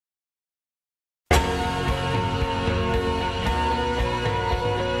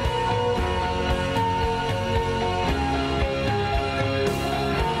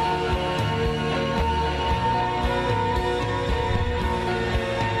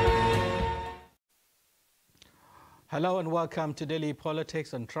Hello and welcome to Daily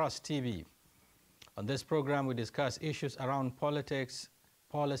Politics on Trust TV. On this program, we discuss issues around politics,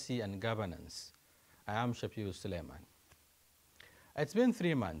 policy, and governance. I am Shafiu Suleiman. It's been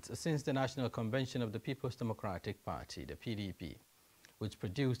 3 months since the National Convention of the People's Democratic Party, the PDP, which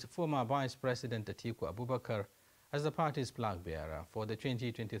produced former Vice President Atiku Abubakar as the party's flag bearer for the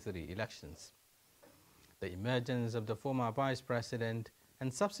 2023 elections. The emergence of the former Vice President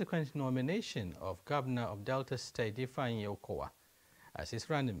and subsequent nomination of Governor of Delta State Ifeanyi Okowa as his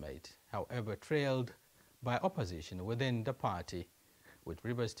running mate, however, trailed by opposition within the party, with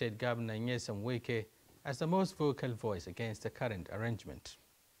Rivers State Governor Nyesom Wike as the most vocal voice against the current arrangement.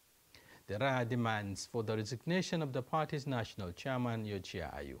 There are demands for the resignation of the party's national chairman,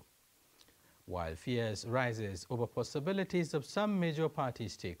 Yochia Ayu, while fears rises over possibilities of some major party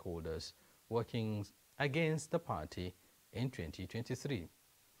stakeholders working against the party in 2023.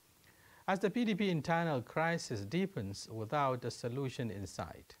 As the PDP internal crisis deepens without a solution in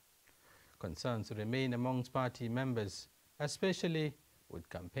sight, concerns remain amongst party members, especially with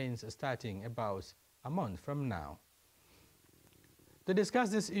campaigns starting about a month from now. To discuss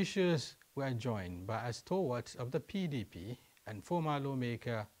these issues, we are joined by a stalwart of the PDP and former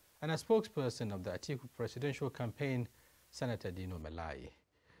lawmaker and a spokesperson of the Atiku presidential campaign, Senator Dino Melaye.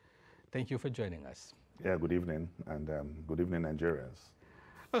 Thank you for joining us. Yeah, good evening, and good evening, Nigerians.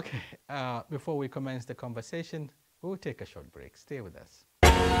 Okay, before we commence the conversation, we'll take a short break. Stay with us.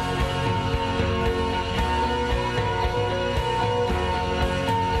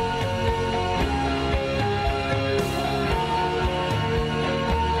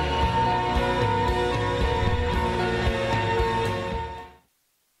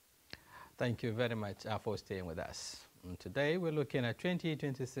 Thank you very much for staying with us. And today we're looking at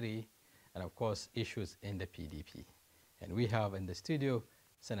 2023 and of course issues in the PDP. And we have in the studio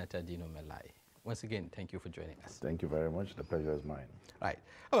Senator Dino Melaye. Once again, thank you for joining us. Thank you very much. The pleasure is mine. Right.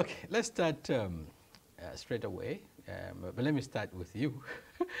 Okay, let's start straight away. But let me start with you.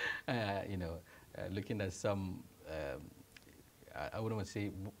 Looking at some, I wouldn't want to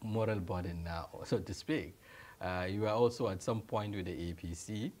say moral burden now, so to speak. You were also at some point with the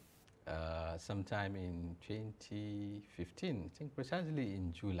APC. Sometime in 2015, I think precisely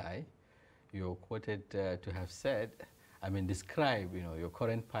in July, you're quoted to have said, describe, your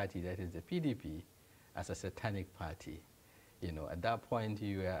current party, that is the PDP, as a satanic party. At that point,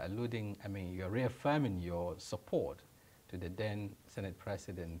 you are alluding, you're reaffirming your support to the then Senate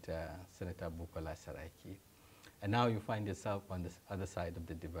President, Senator Bukola Saraki. And now you find yourself on the other side of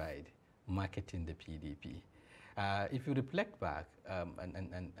the divide, marketing the PDP. If you reflect back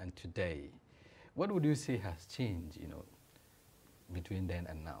and today, what would you say has changed, between then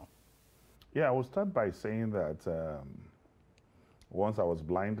and now? Yeah, I will start by saying that once I was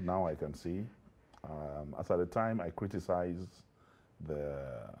blind, now I can see. As at the time I criticized the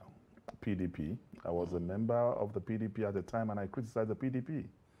PDP, I was a member of the PDP at the time and I criticized the PDP.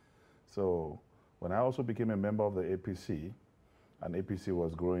 So when I also became a member of the APC, and APC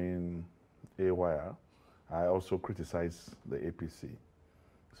was growing haywire, I also criticized the APC.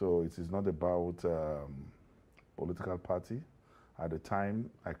 So it is not about political party. At the time,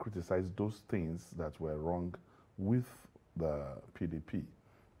 I criticized those things that were wrong with the PDP.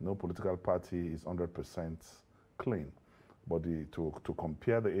 No political party is 100% clean. But to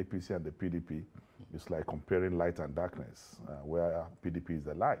compare the APC and the PDP, it's like comparing light and darkness, where PDP is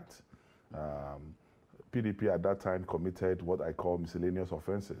the light. PDP at that time committed what I call miscellaneous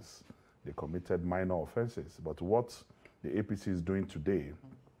offenses. They committed minor offenses. But what the APC is doing today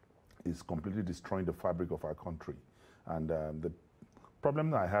is completely destroying the fabric of our country. And the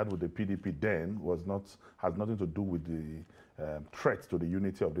problem that I had with the PDP then has nothing to do with the threat to the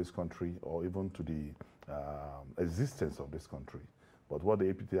unity of this country or even to the existence of this country. But what the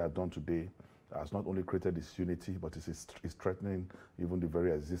APC has done today has not only created this unity, but is threatening even the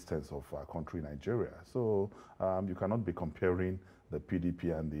very existence of our country, Nigeria. So you cannot be comparing the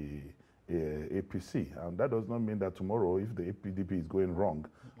PDP and the APC. And that does not mean that tomorrow, if the PDP is going wrong,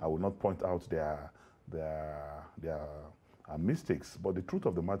 I will not point out their mistakes. But the truth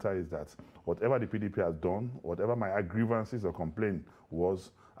of the matter is that whatever the PDP has done, whatever my grievances or complaint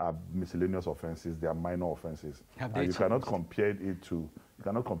was, are miscellaneous offenses. They are minor offenses. And you cannot compare it to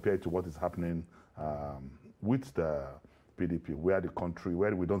what is happening with the PDP,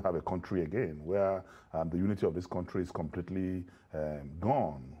 where we don't have a country again, where the unity of this country is completely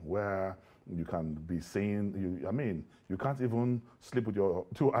gone, where you can be saying, you can't even sleep with your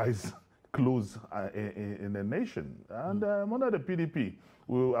two eyes closed in a nation. And under the PDP,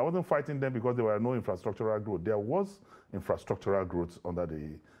 I wasn't fighting them because there were no infrastructural growth. There was infrastructural growth under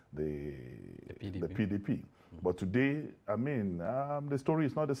the PDP. But today, I mean, the story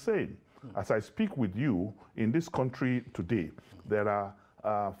is not the same. As I speak with you, in this country today, there are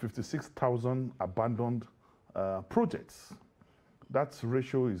 56,000 abandoned projects. That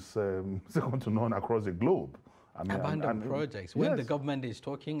ratio is second to none across the globe. I mean, abandoned projects. When the government is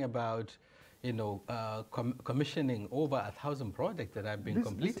talking about, you know, commissioning over 1,000 projects that have been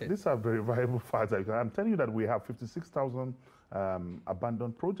completed. These are very viable facts. I'm telling you that we have 56,000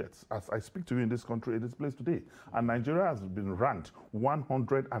 abandoned projects as I speak to you in this country, in this place today. And Nigeria has been ranked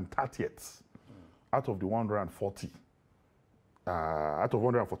 130th out of the 140. Out of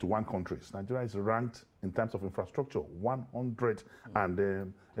 141 countries, Nigeria is ranked in terms of infrastructure 130th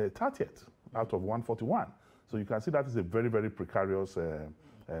out of 141. So you can see that is a very, very precarious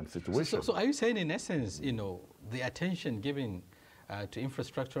situation. So are you saying, in essence, you know, the attention given to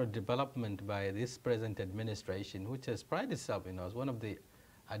infrastructural development by this present administration, which has prided itself, you know, as one of the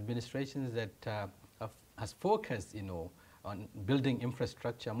administrations that has focused, you know, on building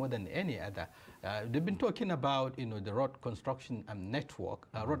infrastructure more than any other. They've been talking about, you know, the road construction network,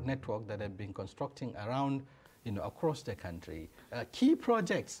 road network that have been constructing around, you know, across the country. Key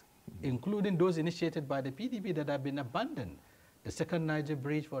projects, including those initiated by the PDP that have been abandoned. The Second Niger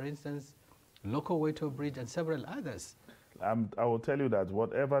Bridge, for instance, Lokoweto Bridge, and several others. I will tell you that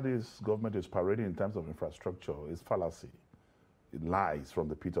whatever this government is parading in terms of infrastructure is fallacy. It lies from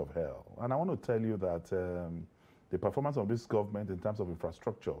the pit of hell. And I want to tell you that the performance of this government in terms of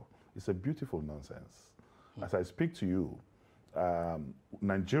infrastructure is a beautiful nonsense. As I speak to you,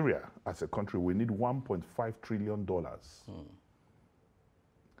 Nigeria as a country, we need $1.5 trillion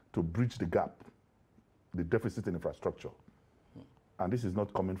to bridge the gap, the deficit in infrastructure. And this is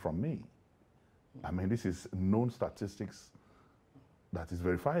not coming from me. I mean, this is known statistics that is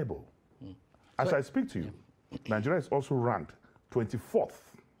verifiable. As I speak to you, Nigeria is also ranked 24th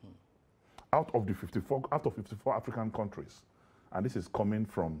out of 54 African countries. And this is coming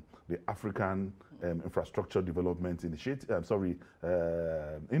from the African Infrastructure Development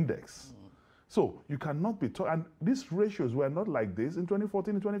Index. So you cannot be and these ratios were not like this in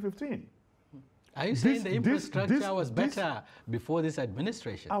 2014 and 2015. Are you saying the infrastructure was better before this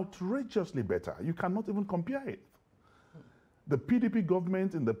administration? Outrageously better. You cannot even compare it. The PDP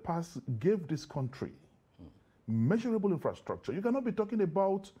government in the past gave this country measurable infrastructure. You cannot be talking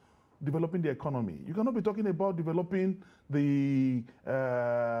about developing the economy. You cannot be talking about developing the,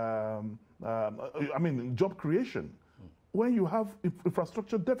 job creation when you have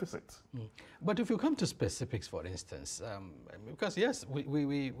infrastructure deficit. But if you come to specifics, for instance, because yes,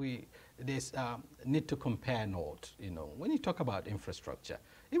 we there's need to compare note. You know, when you talk about infrastructure,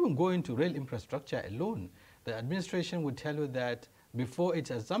 even going to rail infrastructure alone, the administration would tell you that before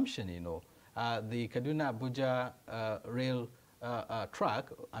its assumption, you know, the Kaduna-Abuja rail track,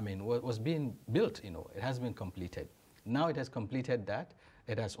 I mean, was being built. You know, it has been completed. Now it has completed that.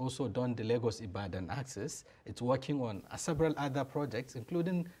 It has also done the Lagos-Ibadan axis. It's working on several other projects,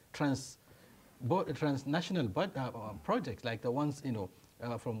 including transnational projects like the ones, you know,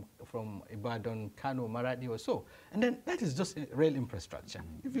 from Ibadan, Kano, Maradi or so. And then that is just rail infrastructure.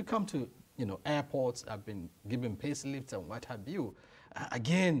 If you come to, you know, airports have been given pacelifts and what have you.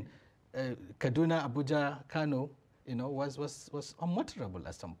 Again, Kaduna, Abuja, Kano, you know, was unmotorable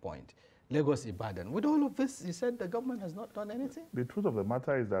at some point. Lagos, Ibadan. With all of this, you said the government has not done anything? The truth of the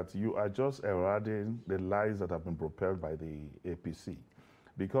matter is that you are just eroding the lies that have been propelled by the APC.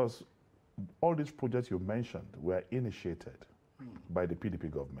 Because all these projects you mentioned were initiated by the PDP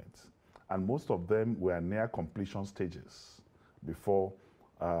government. And most of them were near completion stages before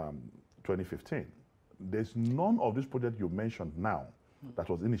 2015. There's none of these projects you mentioned now that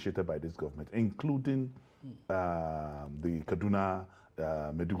was initiated by this government, including the Kaduna,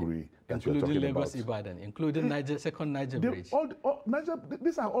 Maiduguri, including Lagos, Ibadan, including Second Niger Bridge.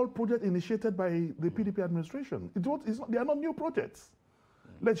 These are all projects initiated by the PDP administration. They are not new projects.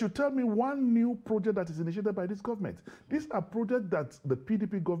 Let you tell me one new project that is initiated by this government. These are projects that the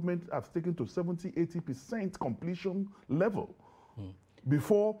PDP government has taken to 70–80% completion level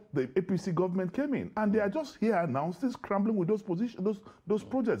before the APC government came in. And they are just here now, still scrambling with those projects.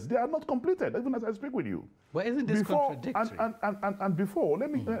 They are not completed, even as I speak with you. But isn't this contradictory? And before,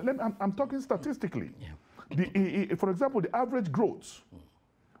 I'm talking statistically. Yeah. For example, the average growth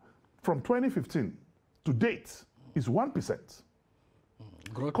from 2015 to date is 1%.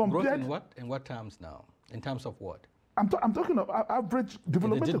 Growth in what? In what terms now? In terms of what? I'm talking of average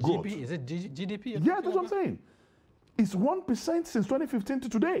developmental growth. Is it GDP? Yeah, that's what I'm saying. It's 1% since 2015 to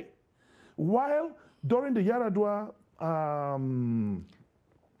today. While during the Yaradua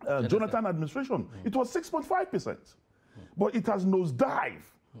Jonathan administration, it was 6.5%. But it has nosedived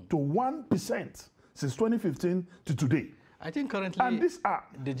to 1% since 2015 to today. I think currently And these are,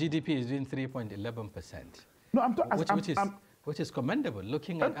 the GDP is doing 3.11%, no, I'm talking, which is commendable,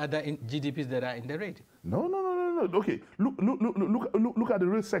 looking at other GDPs that are in the rate. no. Okay, look at the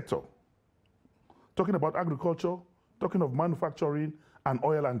real sector. Talking about agriculture, talking of manufacturing and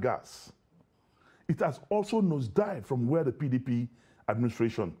oil and gas. It has also nosedived from where the PDP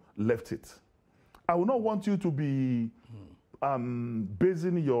administration left it. I will not want you to be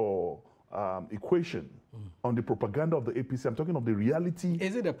basing your equation on the propaganda of the APC. I'm talking of the reality.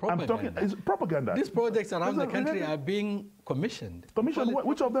 Is it a propaganda? It's propaganda. These projects around the country are being commissioned. Commissioned?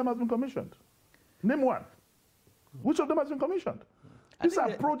 Which of them has been commissioned? Name one. Which of them has been commissioned? These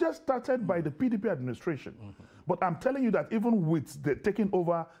are projects started by the PDP administration. But I'm telling you that even with the taking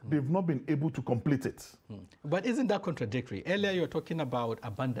over, they've not been able to complete it. But isn't that contradictory? Earlier you're talking about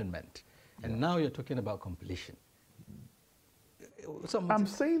abandonment, and now you're talking about completion. I'm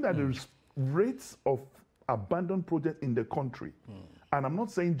saying that there's rates of abandoned projects in the country. And I'm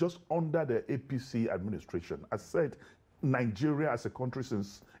not saying just under the APC administration. I said Nigeria as a country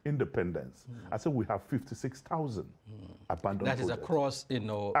since independence. I said we have 56,000 abandoned projects. That is across,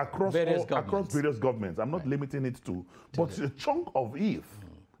 across various governments. I'm not limiting it to, but a chunk of it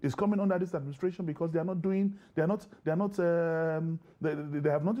is coming under this administration because they are not doing, they have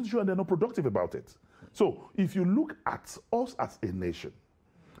nothing to show and they're not productive about it. So if you look at us as a nation,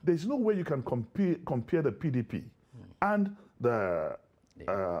 there's no way you can compare the PDP and the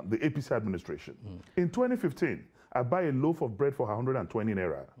APC administration. In 2015, I buy a loaf of bread for 120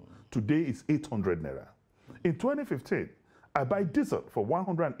 naira. Today it's 800 naira. In 2015, I buy diesel for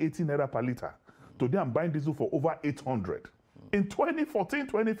 180 naira per liter. Today I'm buying diesel for over 800. In 2014,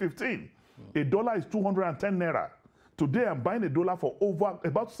 2015, a dollar is 210 naira. Today I'm buying a dollar for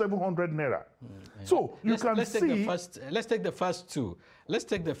about 700 naira. So let's take the first two. Let's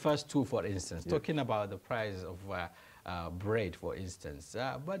take the first two, for instance, talking about the price of bread, for instance.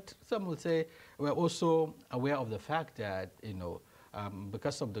 But some will say we're also aware of the fact that,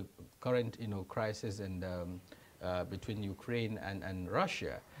 because of the current, crisis and between Ukraine and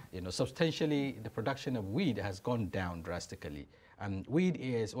Russia, substantially the production of wheat has gone down drastically. And wheat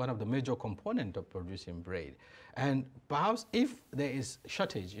is one of the major components of producing bread. And perhaps if there is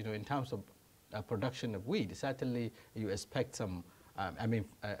shortage, in terms of production of wheat, certainly you expect some,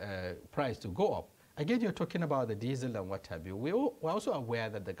 price to go up. Again, you're talking about the diesel and what have you. We're also aware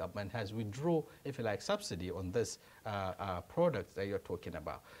that the government has withdrawn, if you like, subsidy on this products that you're talking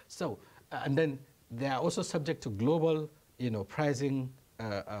about. So, and then they are also subject to global, pricing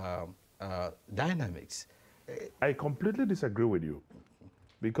dynamics. I completely disagree with you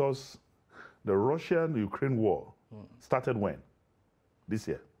because the Russian-Ukraine war started when? This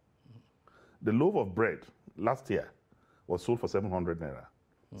year. The loaf of bread last year was sold for 700 naira,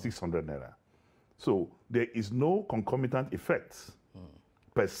 600 naira. So there is no concomitant effect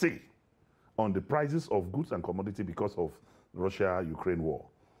per se on the prices of goods and commodity because of Russia-Ukraine war.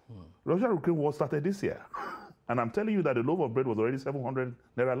 Russia-Ukraine war started this year. And I'm telling you that the loaf of bread was already 700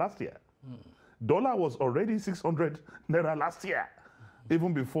 naira last year. Dollar was already 600 naira last year,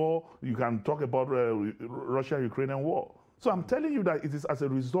 even before you can talk about Russia-Ukrainian war. So I'm telling you that it is as a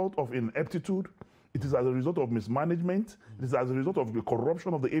result of ineptitude, it is as a result of mismanagement, it is as a result of the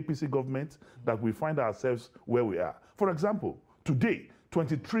corruption of the APC government that we find ourselves where we are. For example, today,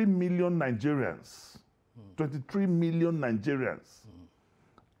 23 million Nigerians, 23 million Nigerians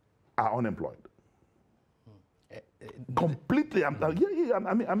are unemployed. Completely. I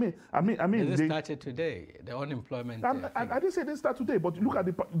mean. This started today. The unemployment. I didn't say this start today, but look at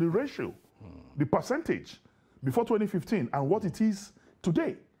the ratio, the percentage before 2015 and what it is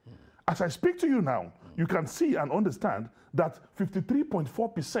today. As I speak to you now, you can see and understand that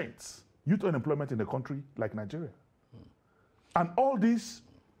 53.4% youth unemployment in the country like Nigeria, and all this,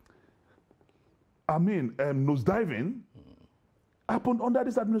 nosediving happened under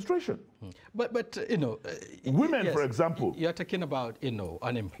this administration. But women, yes, for example. You're talking about,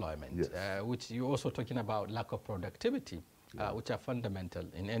 unemployment, yes. which you're also talking about lack of productivity, which are fundamental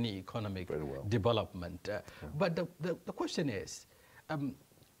in any economic development. But the question is,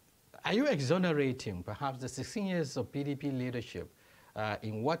 are you exonerating perhaps the 16 years of PDP leadership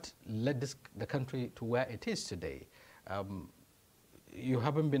in what led the country to where it is today? You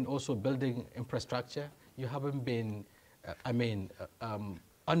haven't been also building infrastructure. You haven't been,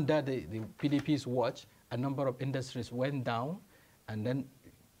 under the PDP's watch, a number of industries went down and then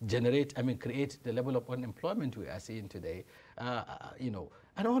create the level of unemployment we are seeing today,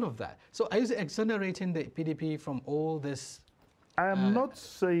 and all of that. So are you exonerating the PDP from all this I am not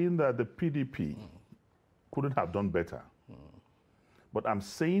saying that the PDP couldn't have done better, but I'm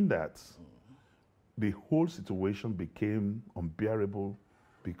saying that the whole situation became unbearable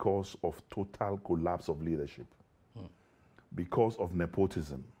because of total collapse of leadership, because of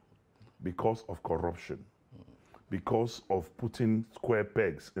nepotism, because of corruption, because of putting square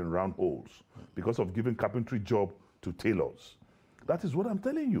pegs in round holes, because of giving carpentry job to tailors. That is what I'm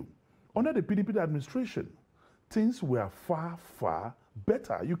telling you. Under the PDP administration, things were far, far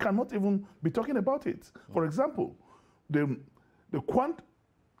better. You cannot even be talking about it. For example, since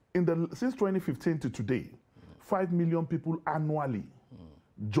 2015 to today, 5 million people annually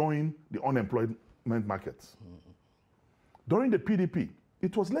join the unemployment markets. During the PDP,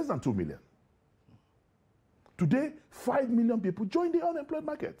 it was less than 2 million. Today, 5 million people join the unemployed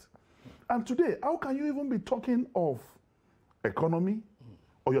market. And today, how can you even be talking of economy,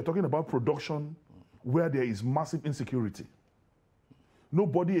 or you're talking about production where there is massive insecurity?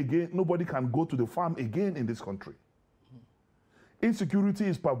 Nobody can go to the farm again in this country. Insecurity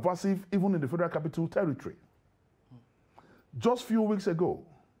is pervasive even in the Federal Capital Territory. Just a few weeks ago,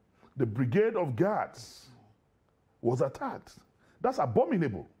 the Brigade of Guards was attacked. That's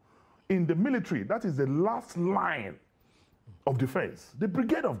abominable. In the military, that is the last line of defense. The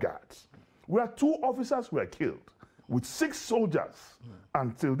Brigade of Guards, where 2 officers were killed with 6 soldiers.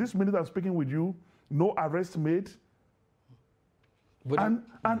 Until this minute I'm speaking with you, no arrest made. And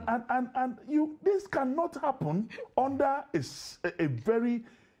this cannot happen under a very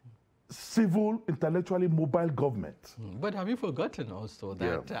civil, intellectually mobile government. But have you forgotten also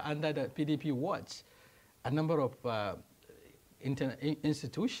that under the PDP watch, a number of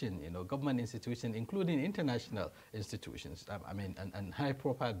institutions, government institutions, including international institutions, and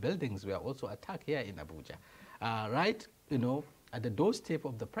high-profile buildings were also attacked here in Abuja, right? At the doorstep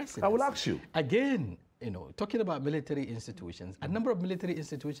of the president. I will ask you again. Talking about military institutions, a number of military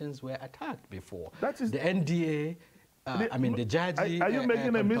institutions were attacked before. That is the NDA. The Jaji. Are you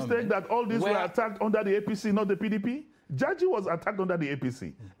making a mistake that all these were attacked under the APC, not the PDP? Jaji was attacked under the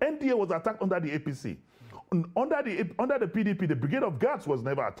APC. NDA was attacked under the APC. Under the PDP, the Brigade of Guards was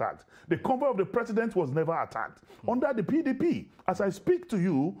never attacked. The convoy of the president was never attacked. Under the PDP, as I speak to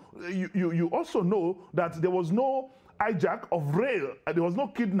you, you also know that there was no hijack of rail, there was no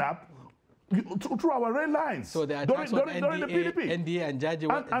kidnap through our rail lines. So the attacks during the PDP. NDA and Jaji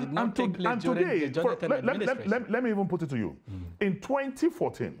did not take place during the Jonathan administration. Let me even put it to you. In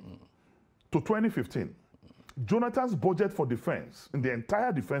 2014 to 2015, Jonathan's budget for defense, in the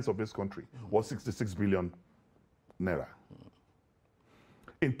entire defense of this country, was 66 billion naira.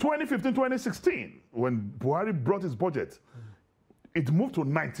 In 2015-2016, when Buhari brought his budget, it moved to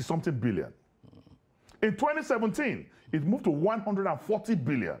 90-something billion. In 2017, it moved to 140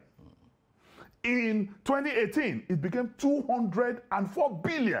 billion. In 2018, it became 204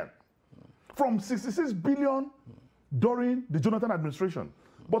 billion from 66 billion during the Jonathan administration.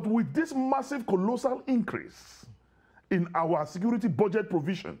 But with this massive, colossal increase in our security budget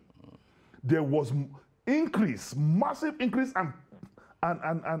provision, there was massive increase and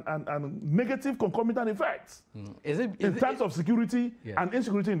negative concomitant effects in terms of security and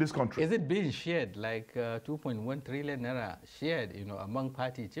insecurity in this country. Is it being shared, like 2.1 trillion naira shared, among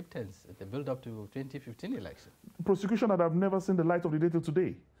party chieftains at the build-up to 2015 election? Prosecution that I've never seen the light of the day till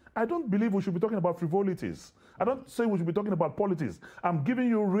today. I don't believe we should be talking about frivolities. I don't say we should be talking about politics. I'm giving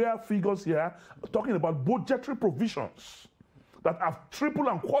you real figures here, talking about budgetary provisions that have tripled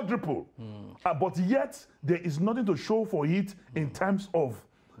and quadrupled, but yet there is nothing to show for it in terms of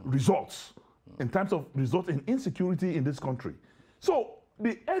results, in insecurity in this country. So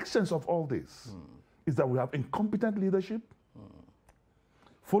the essence of all this is that we have incompetent leadership,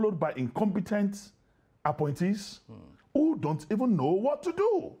 followed by incompetent appointees who don't even know what to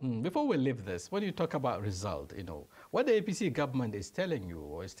do. Before we leave this, when you talk about result, what the APC government is telling you,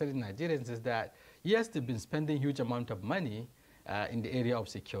 or is telling Nigerians, is that yes, they've been spending huge amount of money in the area of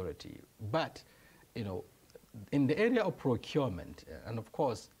security, but in the area of procurement, and of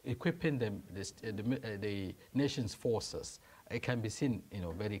course equipping the nation's forces, it can be seen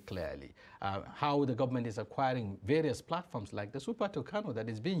very clearly how the government is acquiring various platforms like the Super Tucano that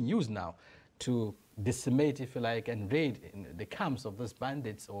is being used now to decimate, if you like, and raid in the camps of these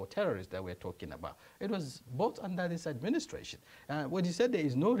bandits or terrorists that we're talking about. It was both under this administration. When you said there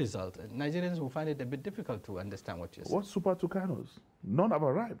is no result, Nigerians will find it a bit difficult to understand what you're saying. What Super Tucanos? None have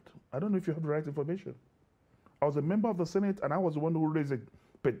arrived. I don't know if you have the right information. I was a member of the Senate, and I was the one who raised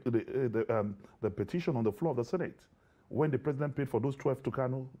the petition on the floor of the Senate when the president paid for those 12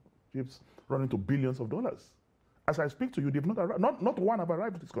 Tucano ships running to billions of dollars. As I speak to you, they've not arrived. Not one have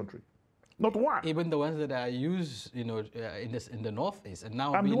arrived in this country. Not one. Even the ones that are used, in the northeast, and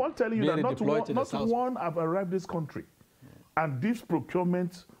now I'm the one telling you that not one have arrived this country. And these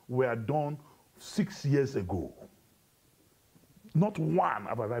procurements were done 6 years ago. Not one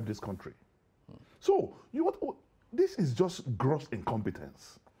have arrived this country. So this is just gross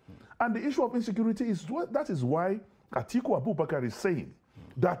incompetence. And the issue of insecurity that is why Atiku Abubakar is saying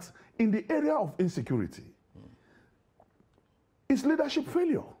that in the area of insecurity, it's leadership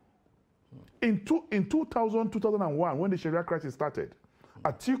failure. In 2000, 2001, when the Sharia crisis started,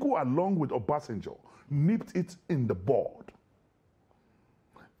 Atiku, along with Obasanjo, nipped it in the bud.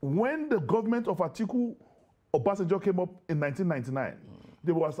 When the government of Atiku Obasanjo came up in 1999,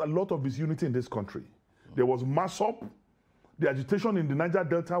 there was a lot of disunity in this country. There was MASSOP. The agitation in the Niger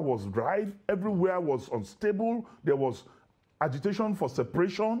Delta was rife. Everywhere was unstable. There was agitation for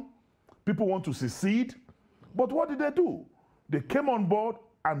separation. People want to secede. But what did they do? They came on board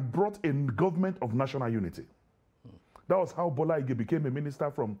and brought a government of national unity. That was how Bola Ige became a minister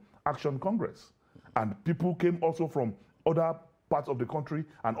from Action Congress. And people came also from other parts of the country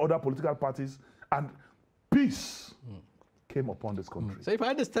and other political parties, and peace came upon this country. So if I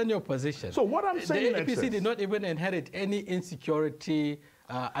understand your position, so what I'm saying, the APC did not even inherit any insecurity.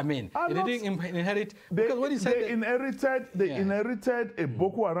 They didn't inherit, because what you said, they inherited a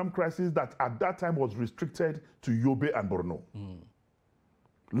Boko Haram crisis that at that time was restricted to Yobe and Borno.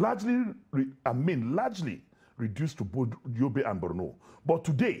 Largely reduced to both Yobe and Borno. But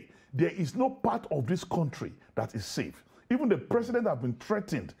today, there is no part of this country that is safe. Even the president has been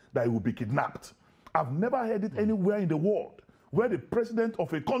threatened that he will be kidnapped. I've never heard it anywhere in the world where the president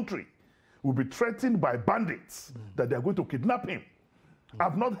of a country will be threatened by bandits that they are going to kidnap him.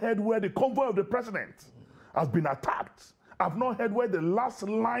 I've not heard where the convoy of the president has been attacked. I've not heard where the last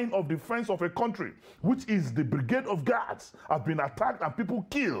line of defense of a country, which is the brigade of guards, have been attacked and people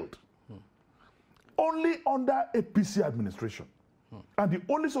killed. Only under APC administration. And the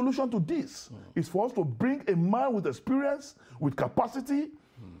only solution to this is for us to bring a man with experience, with capacity,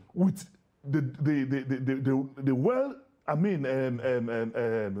 with the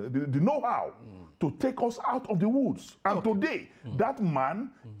know-how to take us out of the woods. And today, that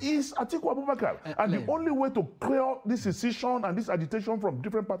man is Atiku Abubakar. And the only way to clear this secession and this agitation from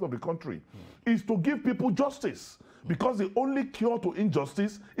different parts of the country is to give people justice. Because the only cure to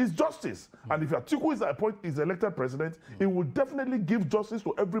injustice is justice. And if Atiku is elected president, he will definitely give justice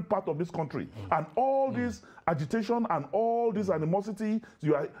to every part of this country. And all this agitation and all this animosity,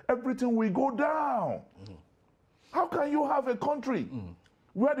 everything will go down. How can you have a country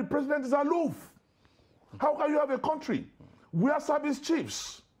where the president is aloof? How can you have a country where service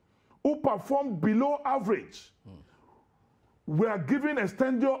chiefs who perform below average were given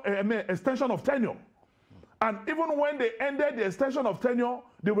extension of tenure? And even when they ended the extension of tenure,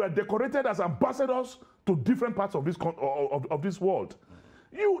 they were decorated as ambassadors to different parts of this world.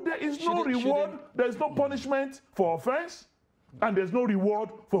 There is no reward, there is no punishment for offense, and there's no reward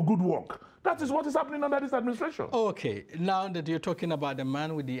for good work. That is what is happening under this administration. Okay, now that you're talking about the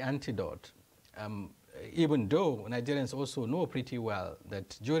man with the antidote, even though Nigerians also know pretty well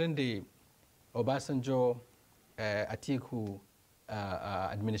that during the Obasanjo Atiku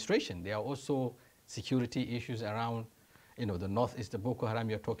administration, there are also security issues around, the northeast, the Boko Haram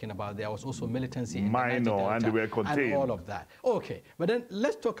you're talking about. There was also militancy in minor, and they were contained. And all of that. Okay, but then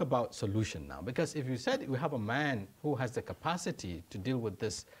let's talk about solution now, because if you said we have a man who has the capacity to deal with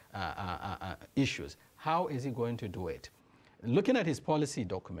these issues, how is he going to do it? Looking at his policy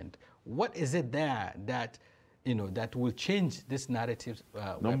document, what is it there that, that will change this narrative?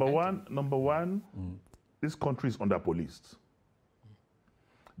 Number one, this country is under-policed.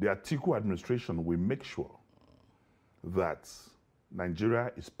 The Atiku administration will make sure that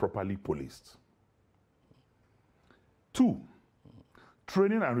Nigeria is properly policed. 2,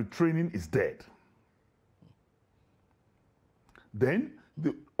 training and retraining is dead. Then,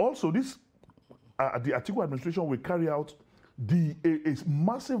 the Atiku administration will carry out a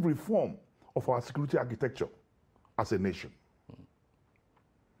massive reform of our security architecture as a nation.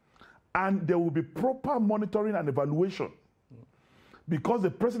 And there will be proper monitoring and evaluation, because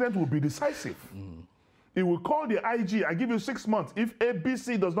the president will be decisive. He will call the IG, I give you 6 months. If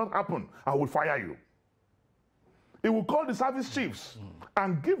ABC does not happen, I will fire you. He will call the service chiefs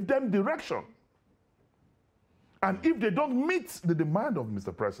and give them direction. And if they don't meet the demand of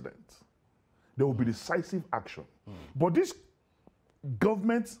Mr. President, there will be decisive action. But this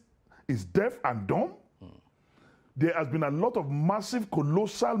government is deaf and dumb. There has been a lot of massive,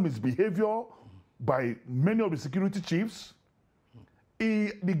 colossal misbehavior by many of the security chiefs.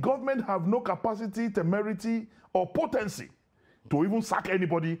 The government have no capacity, temerity, or potency to even sack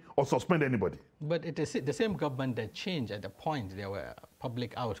anybody or suspend anybody. But it is the same government that changed at the point there were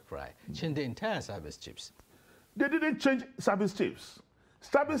public outcry, changed the entire service chiefs. They didn't change service chiefs.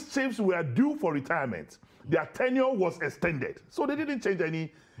 Service chiefs were due for retirement. Their tenure was extended. So they didn't change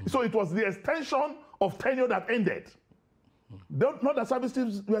any. So it was the extension of tenure that ended. Not that service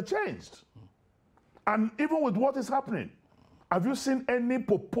chiefs were changed. And even with what is happening, have you seen any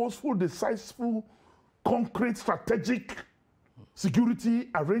purposeful, decisive, concrete, strategic security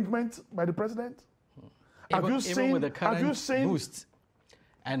arrangement by the president? Even with the current boost,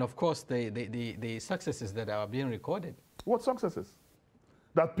 and of course the successes that are being recorded. What successes?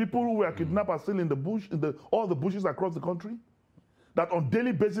 That people who were kidnapped are still in the bush, all the bushes across the country? That on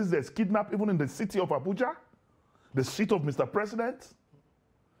daily basis there's kidnapped even in the city of Abuja, the seat of Mr. President?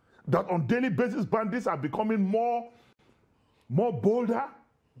 That on daily basis bandits are becoming more bolder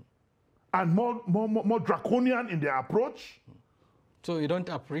and more draconian in their approach? So you don't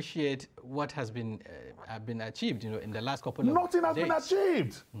appreciate what has been achieved, in the last couple of days? Nothing has been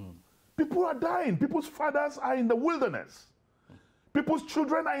achieved. People are dying. People's fathers are in the wilderness. People's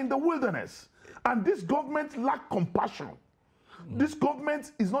children are in the wilderness. And this government lacks compassion. This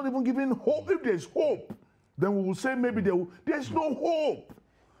government is not even giving hope. If there's hope, then we will say maybe there's no hope.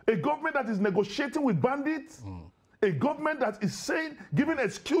 A government that is negotiating with bandits, a government that is giving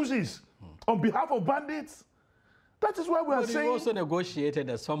excuses on behalf of bandits. That is why we are saying... you also negotiated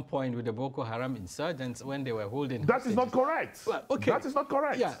at some point with the Boko Haram insurgents when they were holding... That is not correct. Well, okay. That is not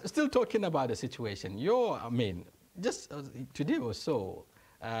correct. Yeah, still talking about the situation. Just today or so,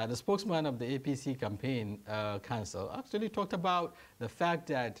 the spokesman of the APC campaign council actually talked about the fact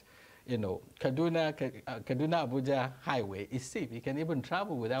that, Kaduna-Abuja highway is safe. You can even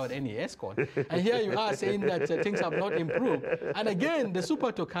travel without any escort. And here you are saying that things have not improved. And again, the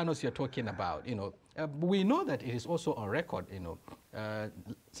Super Tucanos you're talking about, we know that it is also on record,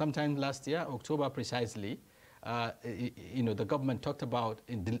 sometime last year, October precisely, the government talked about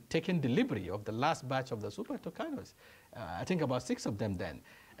taking delivery of the last batch of the Super Tucanos. I think about 6 of them then.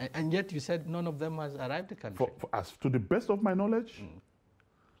 And yet you said none of them has arrived the country. As to the best of my knowledge,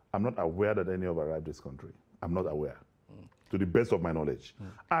 I'm not aware that any have arrived this country. I'm not aware, to the best of my knowledge.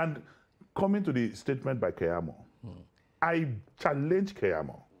 And coming to the statement by Keyamo, I challenge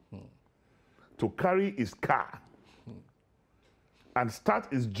Keyamo to carry his car and start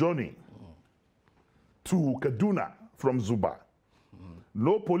his journey to Kaduna from Zuba.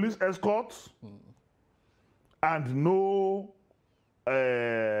 No police escorts and no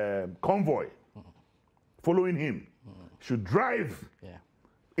convoy following him. Should drive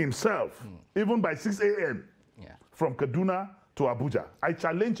himself, even by 6 a.m. from Kaduna to Abuja. I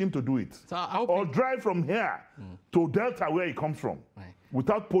challenge him to do it. So I hope or drive from here to Delta, where he comes from,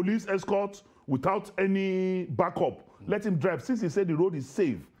 without police escorts, without any backup. Let him drive. Since he said the road is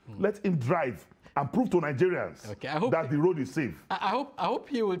safe, let him drive and prove to Nigerians that the road is safe. I hope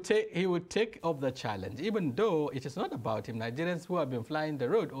he will take up the challenge, even though it is not about him. Nigerians who have been flying the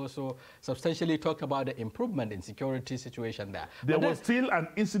road also substantially talk about the improvement in security situation there. There was still an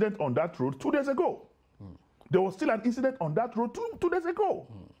incident on that road 2 days ago. There was still an incident on that road two days ago.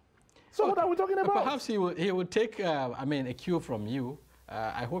 So what are we talking about? Perhaps he will take, a cue from you.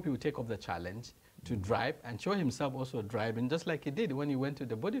 I hope he will take up the challenge to drive and show himself also driving, just like he did when he went to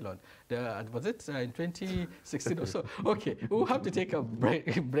the Bodilon. Was it in 2016 or so? Okay, we'll have to take a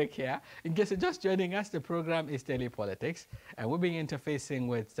break here. In case you're just joining us, the program is Daily Politics, and we'll be interfacing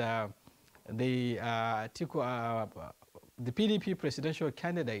with the PDP presidential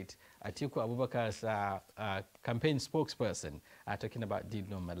candidate, Atiku Abubakar's campaign spokesperson, talking about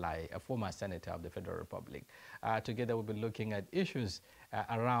Dino Malai, a former senator of the Federal Republic. Together we'll be looking at issues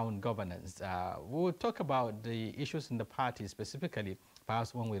around governance. We'll talk about the issues in the party specifically,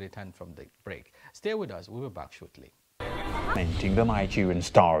 perhaps when we return from the break. Stay with us. We'll be back shortly. Documenting the Nigerian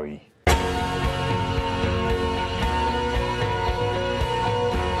story.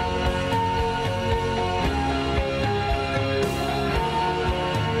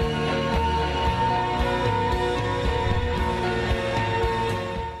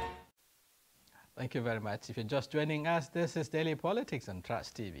 Thank you very much. If you're just joining us, this is Daily Politics on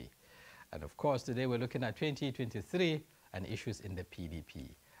Trust TV. And of course, today we're looking at 2023 and issues in the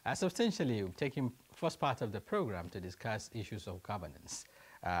PDP. Substantially, we're taking first part of the program to discuss issues of governance.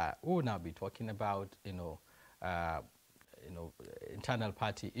 We'll now be talking about, internal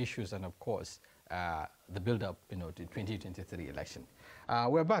party issues and, of course, the build-up, to 2023 election.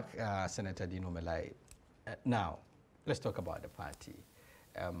 We're back, Senator Dino Malai. Now, let's talk about the party.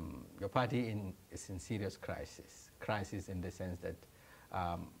 Your party is in serious crisis in the sense that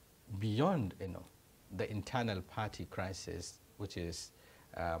beyond the internal party crisis, which is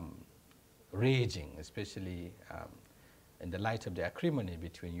raging, especially in the light of the acrimony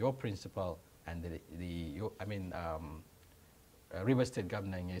between your principal and River State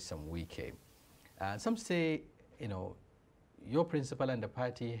Governor Nyesom Wike. Some say, you know, your principal and the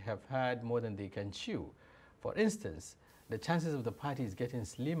party have had more than they can chew. For instance, the chances of the party is getting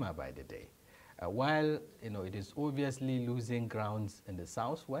slimmer by the day. While, you know, it is obviously losing grounds in the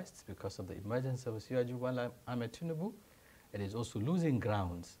southwest because of the emergence of Asiwaju Bola Ahmed Tinubu, it is also losing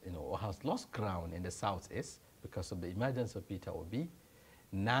grounds, you know, or has lost ground in the southeast because of the emergence of Peter Obi.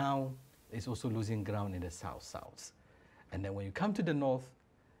 Now it's also losing ground in the south-south. And then when you come to the north,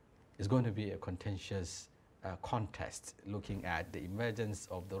 it's going to be a contentious contest looking at the emergence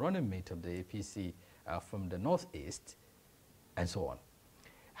of the running mate of the APC from the northeast and so on.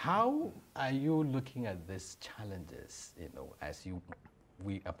 How are you looking at these challenges, you know, as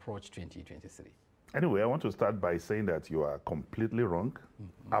we approach 2023? Anyway, I want to start by saying that you are completely wrong,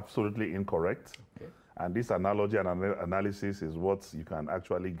 absolutely incorrect. Okay. And this analogy and analysis is what you can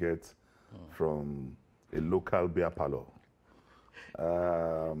actually get from a local beer parlor.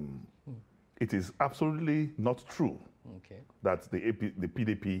 It is absolutely not true that the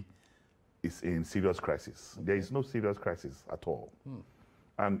PDP is in serious crisis. There is no serious crisis at all.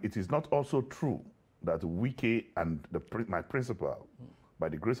 And it is not also true that Wike and my principal, by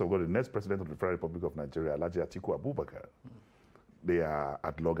the grace of God, the next president of the Federal Republic of Nigeria, Alhaji Atiku Abubakar, they are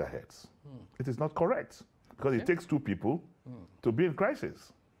at loggerheads. It is not correct, because it takes two people to be in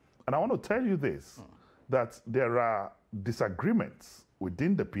crisis. And I want to tell you this, that there are disagreements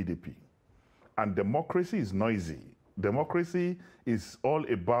within the PDP, and democracy is noisy. Democracy is all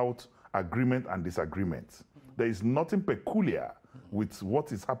about agreement and disagreement. There is nothing peculiar with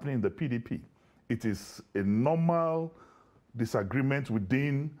what is happening in the PDP. It is a normal disagreement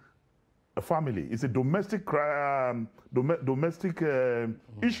within a family. It's a domestic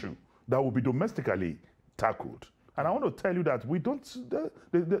issue that will be domestically tackled. And I want to tell you that we don't, the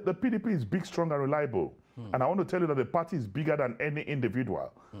PDP is big, strong, and reliable. And I want to tell you that the party is bigger than any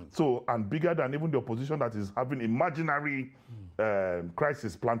individual. So, and bigger than even the opposition that is having imaginary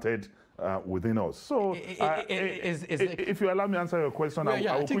crisis planted within us. So, if you allow me to answer your question,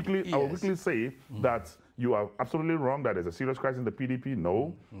 I will quickly say that you are absolutely wrong that there's a serious crisis in the PDP.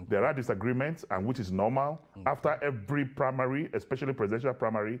 No, there are disagreements, and which is normal. After every primary, especially presidential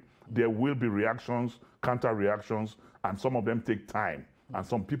primary, there will be reactions, counter reactions, and some of them take time. And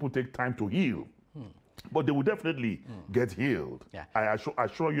some people take time to heal. But they will definitely get healed. Yeah. I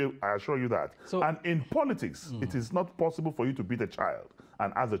assure you that. So, and in politics, it is not possible for you to beat a child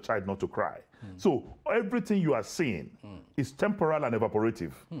and ask the child not to cry. So everything you are seeing is temporal and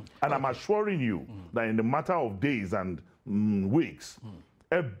evaporative. And I'm assuring you that in the matter of days and weeks,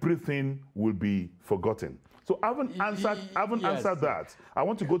 everything will be forgotten. So I haven't answered that. I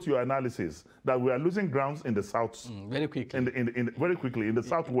want to go to your analysis that we are losing grounds in the south very quickly. Very quickly in the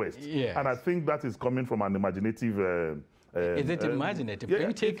southwest. Yes. And I think that is coming from an imaginative. Is it imaginative? Can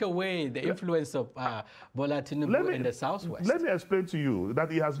you take away the influence of Bola Tinubu in the southwest? Let me explain to you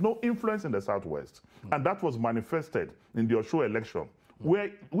that he has no influence in the southwest, and that was manifested in the Osho election.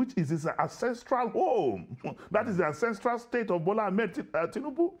 Which is his ancestral home. That is the ancestral state of Bola Ahmed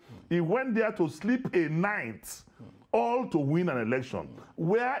Tinubu. He went there to sleep a night, all to win an election,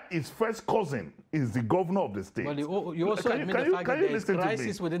 where his first cousin is the governor of the state. Well, you also admit the fact that there is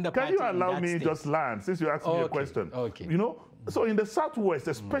crisis within the party. Can you allow me just land, since you asked me a question? Okay. You know, so in the southwest,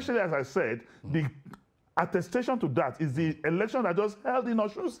 especially as I said, the attestation to that is the election that just held in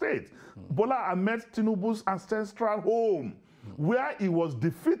Osun State. Bola Ahmed Tinubu's ancestral home, where he was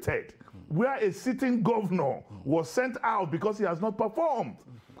defeated, where a sitting governor was sent out because he has not performed.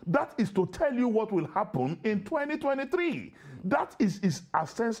 That is to tell you what will happen in 2023. That is his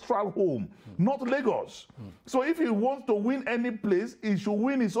ancestral home, not Lagos. So if he wants to win any place, he should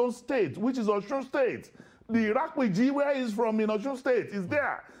win his own state, which is Osun State. The Irakweji, where he's from in Osun State, is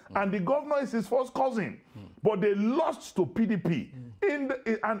there. And the governor is his first cousin. But they lost to PDP. And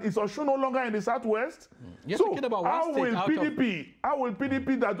is Osun no longer in the southwest? You're so talking about how will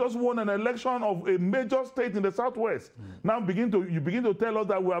PDP that just won an election of a major state in the southwest now begin to tell us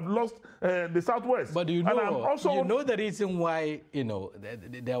that we have lost the southwest? But you know the reason why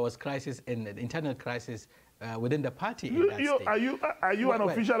there was crisis in the internal crisis within the party in that state. Are you an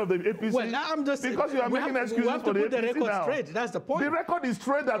official of the APC? Well, now I'm just because you are making excuses for the APC the record now. Straight. That's the point. The record is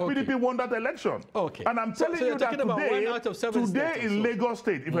straight that PDP won that election. Okay. And I'm telling you that today in Lagos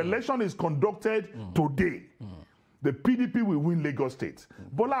State, if election is conducted today, the PDP will win Lagos State.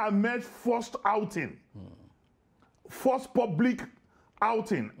 Bola Ahmed's first outing, first public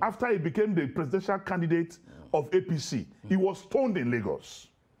outing after he became the presidential candidate of APC. He was stoned in Lagos.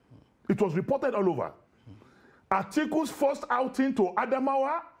 It was reported all over. Atiku's first outing to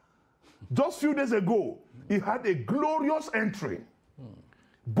Adamawa, just a few days ago, he had a glorious entry,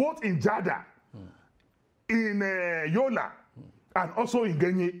 both in Jada, in Yola, and also in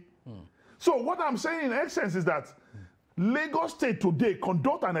Genye. So what I'm saying in essence is that Lagos State today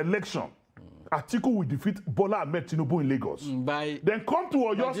conduct an election. Atiku will defeat Bola Ahmed Tinubu in Lagos. Then come to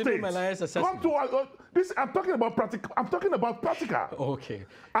Oyo State. Come to this. I'm talking about practical. I'm talking about practical. Okay.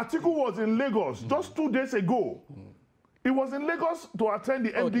 Atiku was in Lagos just 2 days ago. He was in Lagos to attend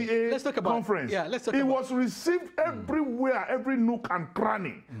the NBA conference. He was received everywhere, every nook and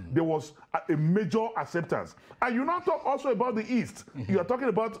cranny. There was a major acceptance. And you now talk also about the East. You are talking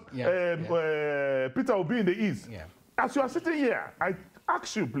about Peter Obi in the East. As you are sitting here, I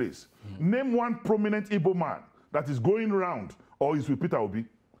ask you, please, name one prominent Igbo man that is going around or is with Peter Obi.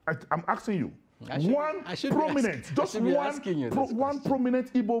 I'm asking you. One prominent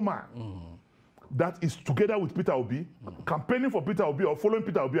Igbo man that is together with Peter Obi, campaigning for Peter Obi or following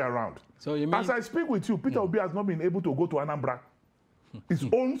Peter Obi around. So you mean, as I speak with you, Peter Obi has not been able to go to Anambra, his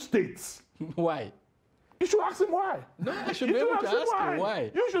own states. Why? You should ask him why. No, I should be able to ask him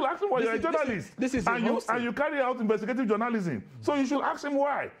why. You should ask him why. You're a journalist. This is and you carry out investigative journalism. So you should ask him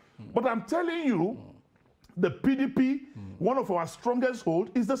why. But I'm telling you, the PDP, one of our strongest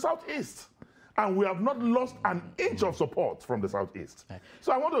hold is the Southeast. And we have not lost an inch of support from the Southeast.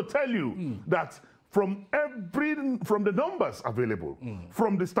 So I want to tell you that from the numbers available,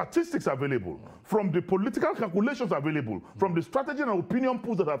 from the statistics available, from the political calculations available, from the strategy and opinion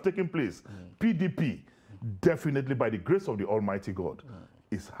polls that have taken place, PDP, definitely by the grace of the Almighty God,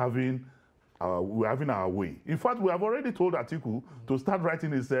 is having we're having our way. In fact, we have already told Atiku to start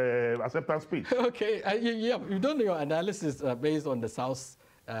writing his acceptance speech. Okay, you've done your analysis based on the South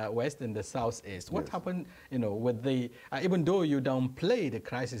West and the Southeast. What happened, with the, even though you downplay the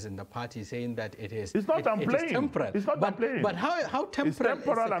crisis in the party, saying that it is... It's not downplaying. It is temporary. It's not downplaying. But how temporary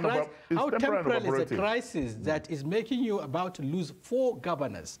is the crisis that is making you about to lose 4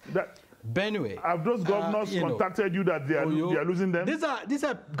 governors? Benue. Have those governors contacted you that they are losing them? These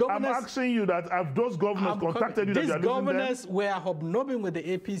are governors. I'm asking you that have those governors contacted you that they are losing them? These governors were hobnobbing with the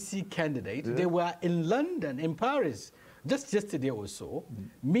APC candidate. They were in London, in Paris, just yesterday or so,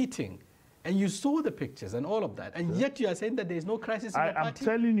 meeting. And you saw the pictures and all of that. And yet you are saying that there is no crisis in the party? I am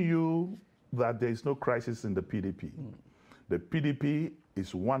telling you that there is no crisis in the PDP. The PDP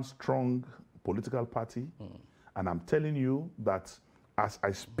is one strong political party. And I'm telling you that as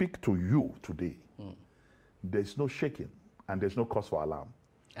I speak to you today, there's no shaking and there's no cause for alarm.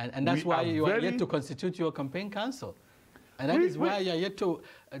 And that's why you are yet to constitute your campaign council. And that is why you are yet to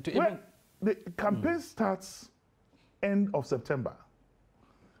even... The campaign starts end of September.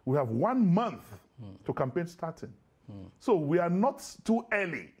 We have 1 month to campaign starting. So we are not too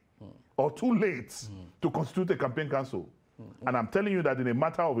early or too late to constitute a campaign council. And I'm telling you that in a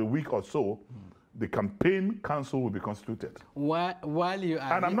matter of a week or so, the campaign council will be constituted. While you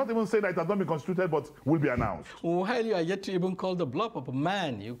are... And I'm not even saying that it has not been constituted, but will be announced. While you are yet to even call the bluff of a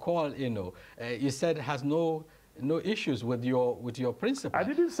man you call, you said has no issues with your principle. I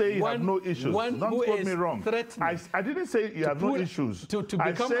didn't say he had no issues. Don't quote me wrong. I didn't say he had no issues. To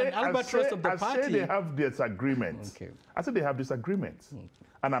become an albatross of the party. I say they have disagreements. Okay. I said they have disagreements.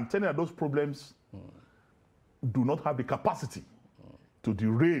 And I'm telling you that those problems do not have the capacity to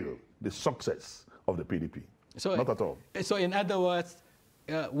derail the success of the PDP. So, not at all. So in other words,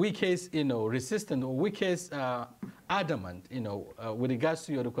 Wike's resistant or Wike's adamant, with regards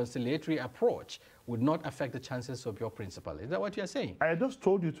to your reconciliatory approach, would not affect the chances of your principle. Is that what you're saying? I just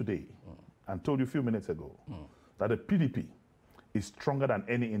told you today, and told you a few minutes ago, that the PDP is stronger than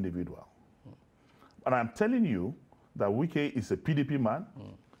any individual. And I'm telling you that Wike is a PDP man.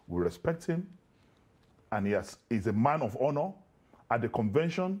 We respect him, and he's a man of honor. At the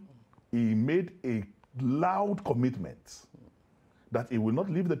convention, he made a loud commitment that he will not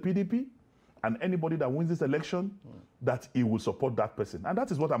leave the PDP, and anybody that wins this election, that he will support that person. And that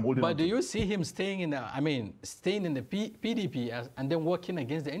is what I'm holding on to. But do you see him staying in the PDP and then working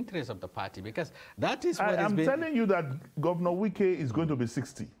against the interests of the party? Because that is what I'm telling you that Governor Wike is going to be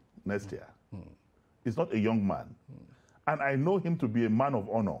 60 next year. He's not a young man. And I know him to be a man of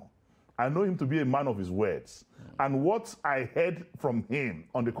honor. I know him to be a man of his words. And what I heard from him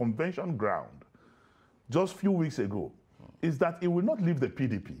on the convention ground just a few weeks ago is that he will not leave the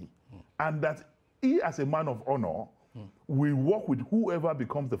PDP, and that he, as a man of honor, will work with whoever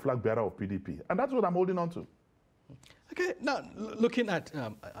becomes the flag bearer of PDP. And that's what I'm holding on to. Okay, now looking at,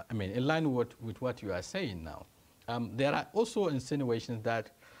 in line with what you are saying now, there are also insinuations that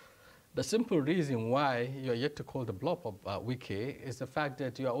The simple reason why you're yet to call the bluff of Wike is the fact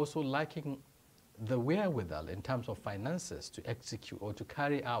that you are also lacking the wherewithal in terms of finances to execute or to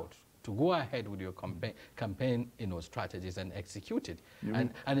carry out, to go ahead with your campaign strategies and execute it.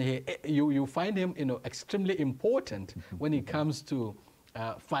 You find him extremely important when it comes to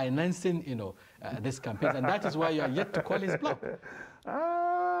financing this campaign, and that is why you are yet to call his bluff.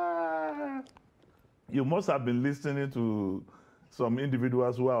 You must have been listening to some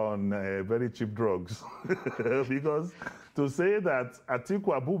individuals who are on very cheap drugs. Because to say that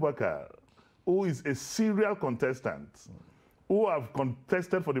Atiku Abubakar, who is a serial contestant, who have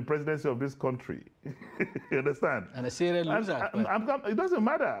contested for the presidency of this country, you understand? And a serial loser. It doesn't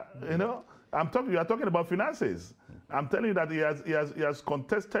matter, you are talking about finances. I'm telling you that he has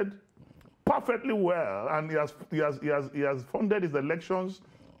contested perfectly well, and he has funded his elections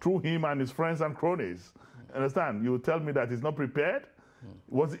through him and his friends and cronies. Understand? You tell me that he's not prepared?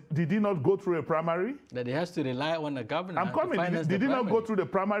 Did he not go through a primary? That he has to rely on the government. I'm coming. Did he not go through a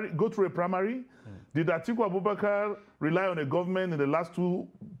primary? Did Atiku Abubakar rely on a government in the last 2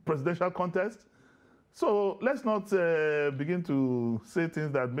 presidential contests? So let's not begin to say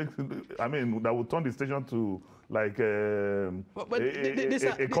things that that will turn the station to like a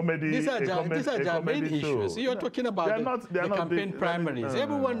comedy. These are germane issues. You're talking about the campaign primaries.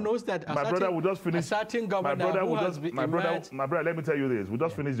 Everyone knows that my brother will just finish. A certain governor my brother, let me tell you this. We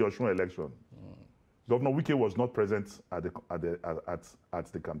just finished the Osun election. Governor Wike was not present at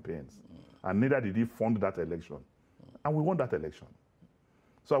the campaigns, and neither did he fund that election, and we won that election.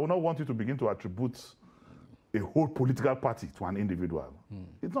 So I would not want you to begin to attribute a whole political party to an individual.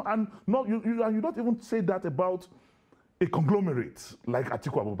 It's not, and you don't even say that about a conglomerate like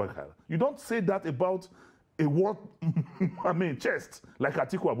Atiku Abubakar. You don't say that about a war, chest like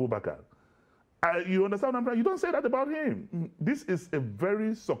Atiku Abubakar. You understand what I'm saying? You don't say that about him. This is a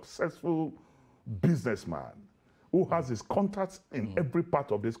very successful businessman who has his contacts in every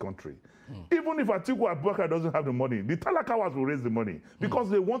part of this country. Even if Atiku Abubakar doesn't have the money, the Talakawas will raise the money because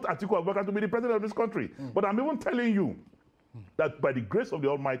they want Atiku Abubakar to be the president of this country. But I'm even telling you that by the grace of the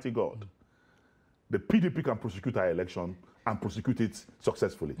Almighty God, the PDP can prosecute our election and prosecute it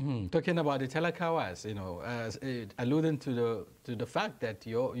successfully. Talking about the Talakawas, alluding to the fact that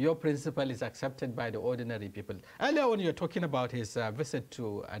your principle is accepted by the ordinary people. Earlier when you're talking about his visit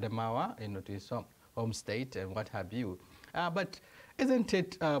to Adamawa, to his home state and what have you, but isn't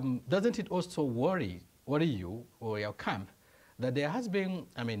it, doesn't it also worry you or your camp that there has been,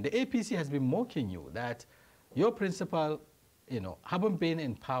 the APC has been mocking you that your principal, haven't been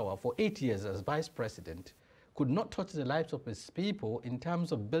in power for 8 years as vice president, could not touch the lives of his people in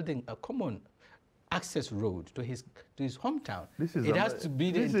terms of building a common access road to his hometown. It has to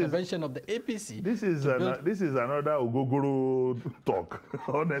be the intervention of the APC. This is another Ogogoro talk.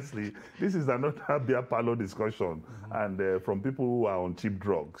 Honestly, this is another beer parlor discussion, and from people who are on cheap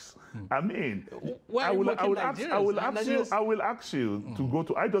drugs. I will ask you to go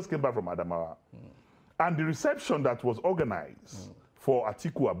to. I just came back from Adamawa, and the reception that was organized for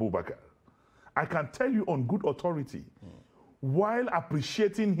Atiku Abubakar, I can tell you on good authority, while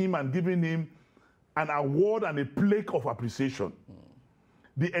appreciating him and giving him an award and a plaque of appreciation,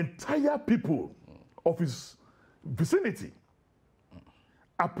 the entire people of his vicinity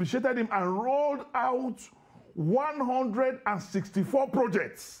appreciated him and rolled out 164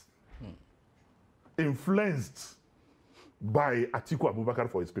 projects influenced by Atiku Abubakar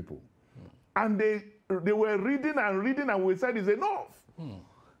for his people. And they were reading and we said it's enough.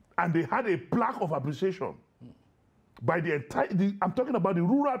 And they had a plaque of appreciation by the entire, I'm talking about the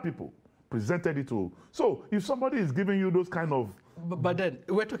rural people, presented it to. So if somebody is giving you those kind of... But then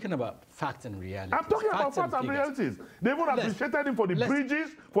we're talking about facts and realities. I'm talking about facts and realities. They even appreciated him for the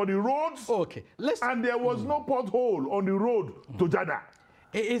bridges, for the roads. Okay. And there was no pothole on the road to Jada.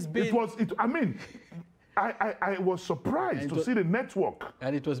 I was surprised to see the network.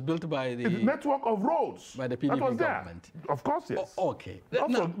 And it was built by the network of roads. By the PDP government. Of course, yes. Okay.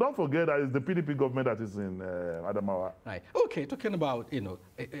 Don't forget that it's the PDP government that is in Adamawa. Right. Okay, talking about,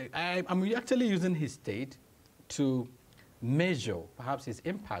 I'm actually using his state to measure perhaps his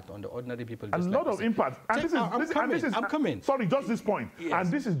impact on the ordinary people. A lot of impact. And I'm coming. Sorry, just this point. Yes.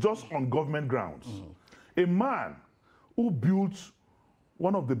 And this is just on government grounds. A man who built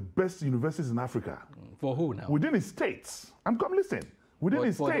one of the best universities in Africa. For who now? Within his states. Listen. Within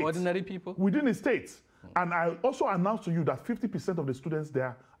his states. For the ordinary people? Within his states. And I also announced to you that 50% of the students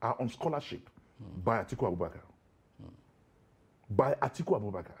there are on scholarship by Atiku Abubakar. By Atiku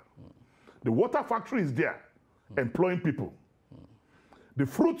Abubakar. The water factory is there, employing people. The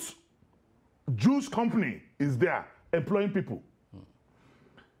fruit juice company is there, employing people.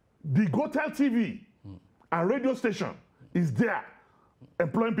 The Gotel TV and radio station is there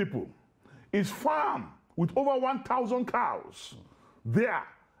employing people. His farm with over 1,000 cows there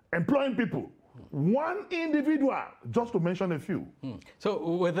employing people. One individual, just to mention a few.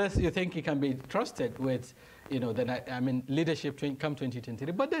 So with this, you think he can be trusted with, leadership come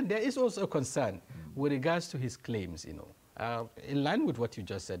 2023? But then there is also a concern with regards to his claims, in line with what you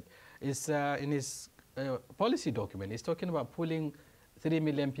just said. Is in his policy document, he's talking about pulling 3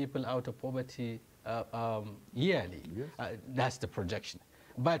 million people out of poverty yearly. Yes. That's the projection.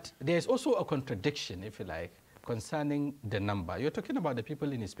 But there's also a contradiction, if you like, concerning the number. You're talking about the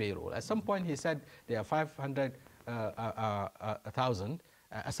people in his payroll. At some point, he said there are 500,000.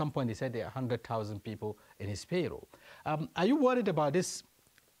 At some point, he said there are 100,000 people in his payroll. Are you worried about this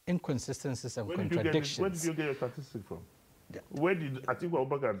inconsistencies and contradictions? Where did you get your statistic from? Yeah. Where did Atiku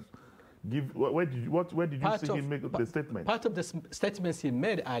Abubakar give? Where did you see him make the statement? Part of the statements he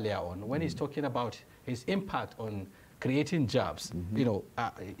made earlier on, when he's talking about his impact on creating jobs,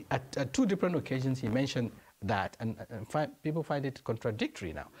 at 2 different occasions he mentioned that, and people find it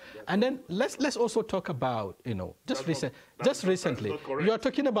contradictory now. Yes. And then let's also talk about, just recently, you are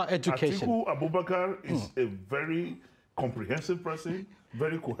talking about education. Atiku Abubakar is a very comprehensive person,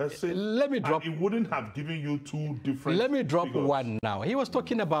 very cohesive. Let me drop. And he wouldn't have given you 2 different. Let me drop figures. one now. He was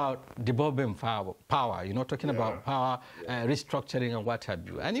talking about devolving power, talking about power, restructuring and what have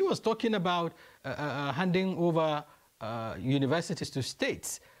you. And he was talking about handing over universities to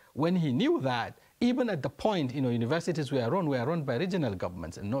states, when he knew that even at the point, universities were run by regional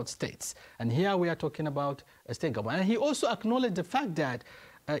governments and not states. And here we are talking about a state government. And he also acknowledged the fact that,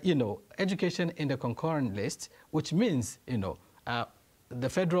 education in the concurrent list, which means, the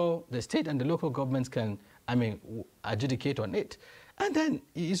federal, the state, and the local governments can, adjudicate on it. And then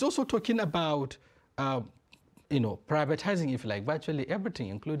he's also talking about, privatizing, if you like, virtually everything,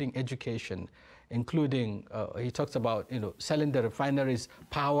 including education, including, he talks about, selling the refineries,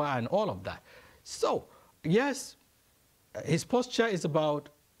 power, and all of that. So, yes, his posture is about,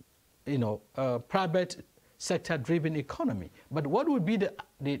 private sector-driven economy. But what would be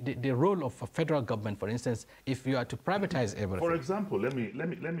the role of a federal government, for instance, if you are to privatize everything? For example, let me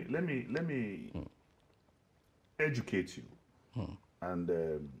educate you and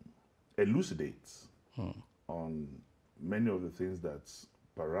elucidate on many of the things that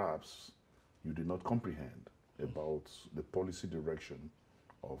perhaps you did not comprehend about the policy direction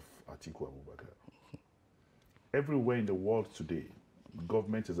of Atiku Abubakar. Everywhere in the world today,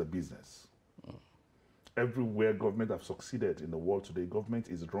 government is a business. Everywhere government have succeeded in the world today, government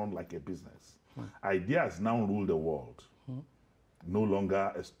is run like a business. Ideas now rule the world. No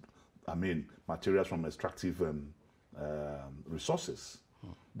longer, materials from extractive resources.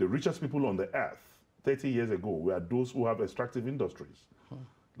 The richest people on the earth 30 years ago were those who have extractive industries,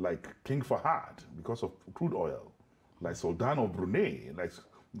 like King Fahad, because of crude oil, like Sultan of Brunei, like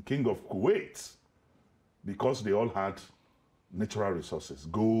King of Kuwait, because they all had natural resources,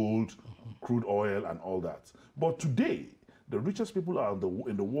 gold, crude oil, and all that. But today, the richest people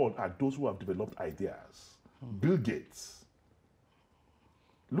in the world are those who have developed ideas. Bill Gates.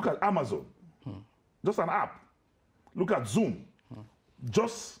 Look at Amazon, just an app. Look at Zoom,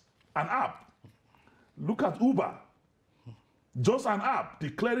 just an app. Look at Uber, just an app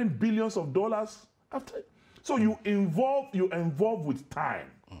declaring billions of dollars after. So you involve with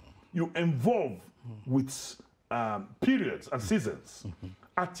time. You involve with periods and seasons.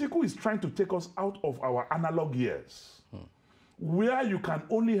 Atiku is trying to take us out of our analog years, where you can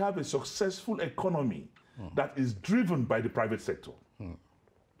only have a successful economy that is driven by the private sector.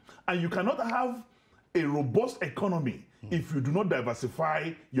 And you cannot have a robust economy if you do not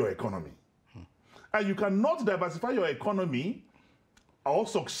diversify your economy. And you cannot diversify your economy or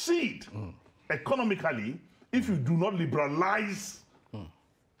succeed economically if you do not liberalize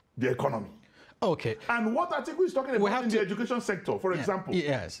the economy. Okay. And what Atiku is talking about in the education sector, for example,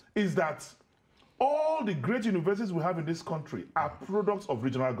 is that all the great universities we have in this country are products of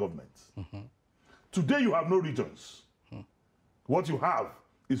regional governments. Today you have no regions. What you have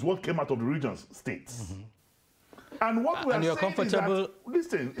is what came out of the regions, states. And what we are saying comfortable is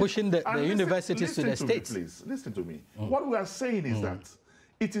that, pushing the universities to the states. Please, listen to me. What we are saying is that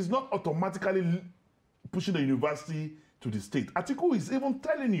it is not automatically pushing the university to the state. Atiku is even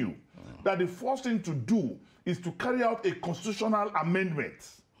telling you that the first thing to do is to carry out a constitutional amendment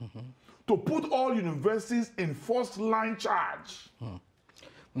to put all universities in first-line charge.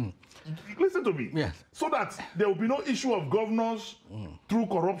 Listen to me. Yes. So that there will be no issue of governors through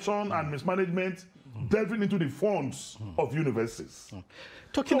corruption and mismanagement delving into the funds of universities.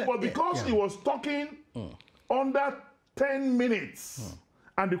 But because he was talking under 10 minutes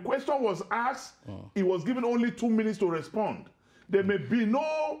and the question was asked, he was given only 2 minutes to respond. There may be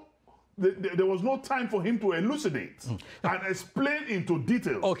there was no time for him to elucidate and explain into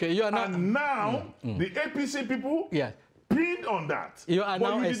detail. Okay, you are not. And now the APC people pinned on that. You are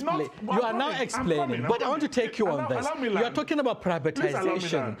now explaining. But I want to take you on this. You are talking about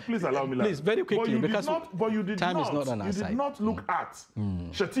privatization. Please allow me. Please, very quickly, because time is not on our side. You did not look at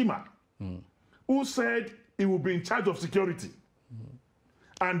Shettima, who said he will be in charge of security.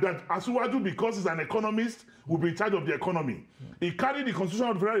 And that Asiwaju, because he's an economist, will be in charge of the economy. He carried the Constitution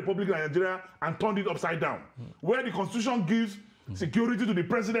of the Federal Republic of Nigeria and turned it upside down. Where the Constitution gives security to the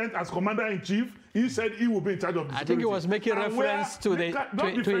president as commander-in-chief, he said he will be in charge of the security. I think he was making reference to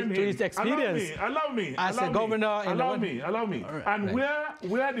his experience allow me, as a governor. Allow me. And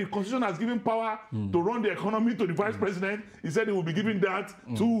where the Constitution has given power to run the economy to the vice president, he said he will be giving that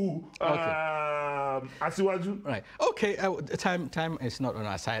to Asiwaju. Right. Okay. Time is not on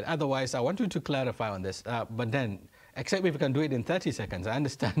our side. Otherwise, I want you to clarify on this. But then, except if you can do it in 30 seconds, I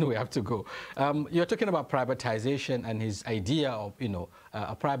understand we have to go. You're talking about privatization and his idea of,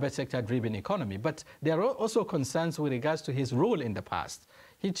 a private sector-driven economy. But there are also concerns with regards to his role in the past.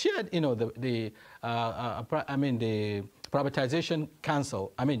 He chaired, the privatization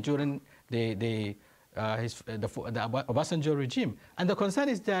council. During the Obasanjo regime, and the concern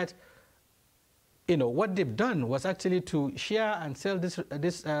is that, what they've done was actually to share and sell these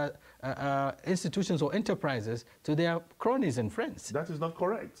institutions or enterprises to their cronies and friends. That is not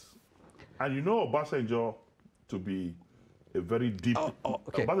correct. And Obasanjo to be a very deep,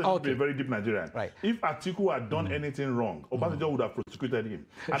 Obasanjo to be a very deep Nigerian. Right. If Atiku had done anything wrong, Obasanjo would have prosecuted him.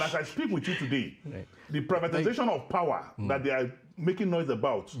 And as I speak with you today, the privatization of power that they are making noise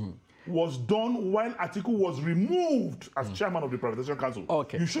about was done while Atiku was removed as chairman of the Privatization Council.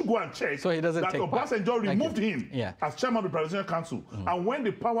 Okay. You should go and check so he doesn't that Obasanjo removed him as chairman of the Privatization Council. And when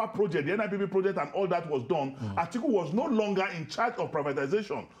the power project, the NIPP project and all that was done, Atiku was no longer in charge of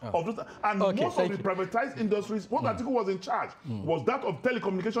privatization. And most of the privatized industries, what Atiku was in charge was that of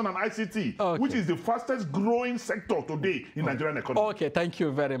telecommunication and ICT, which is the fastest growing sector today in Nigerian economy. Okay, thank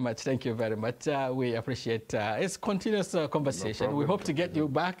you very much. Thank you very much. We appreciate it's continuous conversation. No, we hope to get you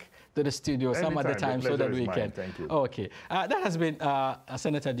back to the studio some other time so that we can. Thank you. Okay. That has been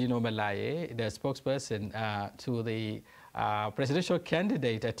Senator Dino Melaye, the spokesperson to the presidential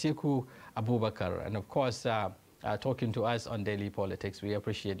candidate Atiku Abubakar, and of course talking to us on Daily Politics. We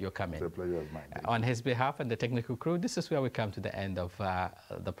appreciate your coming. It's a pleasure of mine. On his behalf and the technical crew, this is where we come to the end of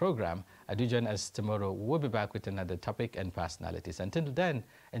the program. Do join us tomorrow. We'll be back with another topic and personalities. Until then,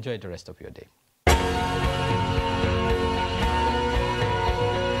 enjoy the rest of your day.